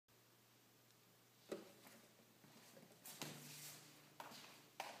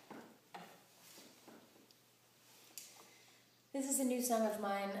This is a new song of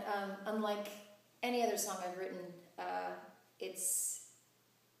mine. Unlike any other song I've written, it's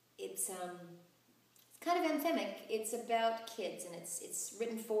kind of anthemic. It's about kids, and it's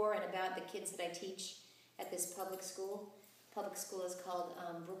written for and about the kids that I teach at this public school. Public school is called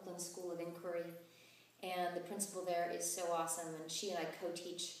Brooklyn School of Inquiry, and the principal there is so awesome, and she and I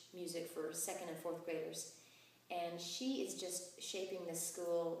co-teach music for 2nd and 4th graders, and she is just shaping this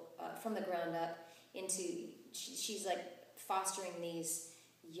school from the ground up into, she's like fostering these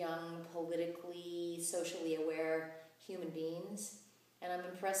young, politically, socially aware human beings, and I'm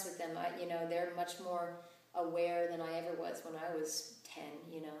impressed with them. They're much more aware than I ever was when I was 10,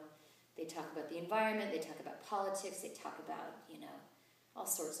 They talk about the environment, they talk about politics, they talk about, all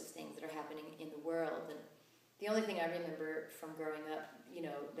sorts of things that are happening in the world. And the only thing I remember from growing up,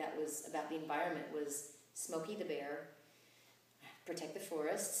 that was about the environment was Smokey the Bear, protect the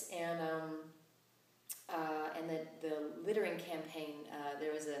forests, and the littering campaign.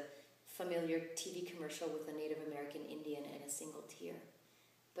 There was a familiar TV commercial with a Native American Indian and a single tear.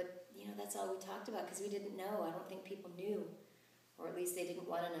 But, that's all we talked about because we didn't know. I don't think people knew, or at least they didn't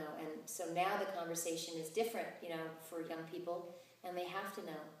want to know. And so now the conversation is different, for young people, and they have to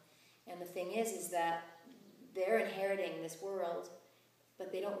know. And the thing is that they're inheriting this world,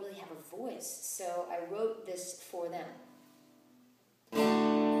 but they don't really have a voice. So I wrote this for them.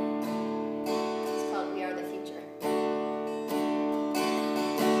 It's called We Are the Future.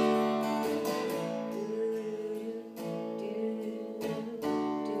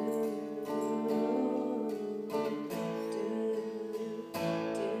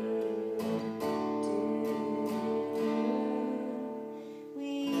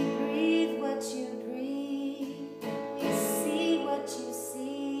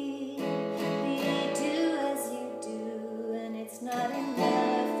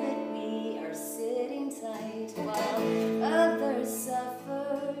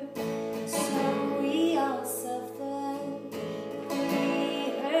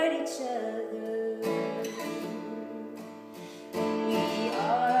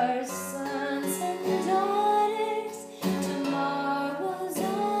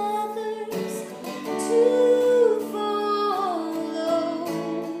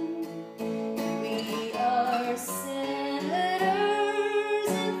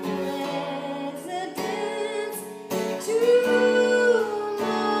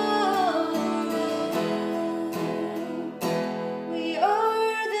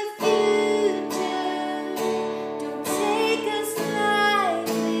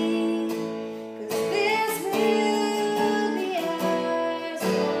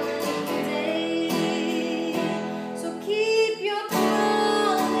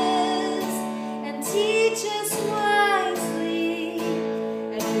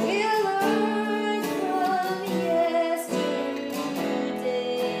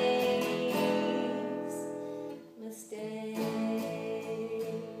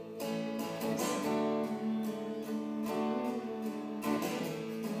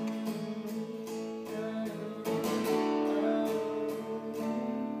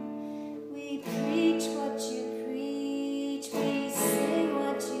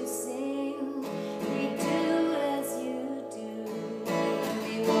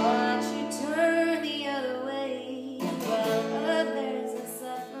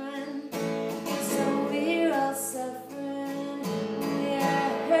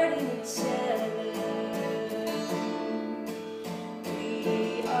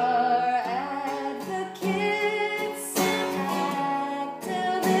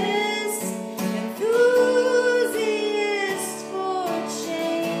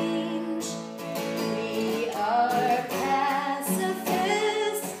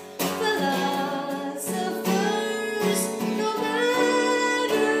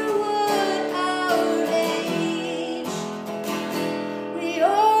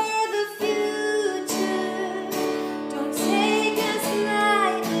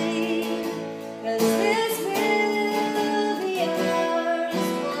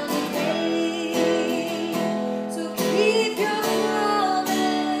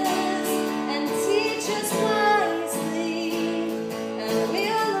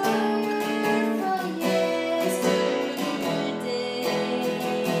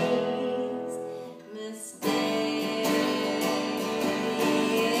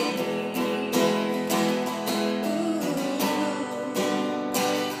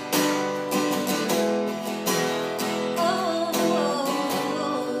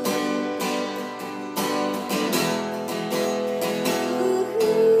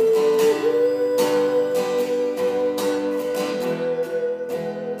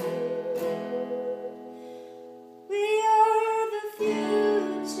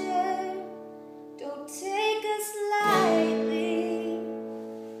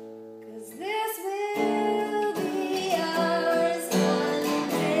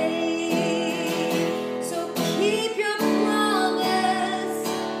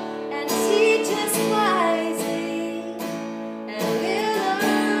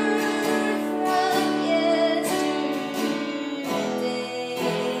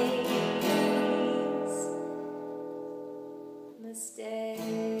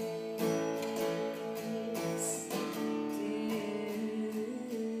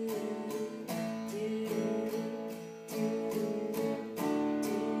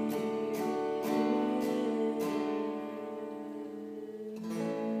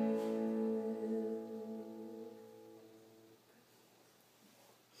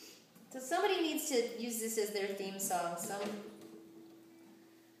 So somebody needs to use this as their theme song.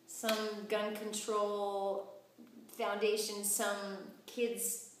 Some gun control foundation, some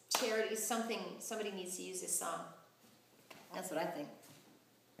kids charity, something. Somebody needs to use this song. That's what I think.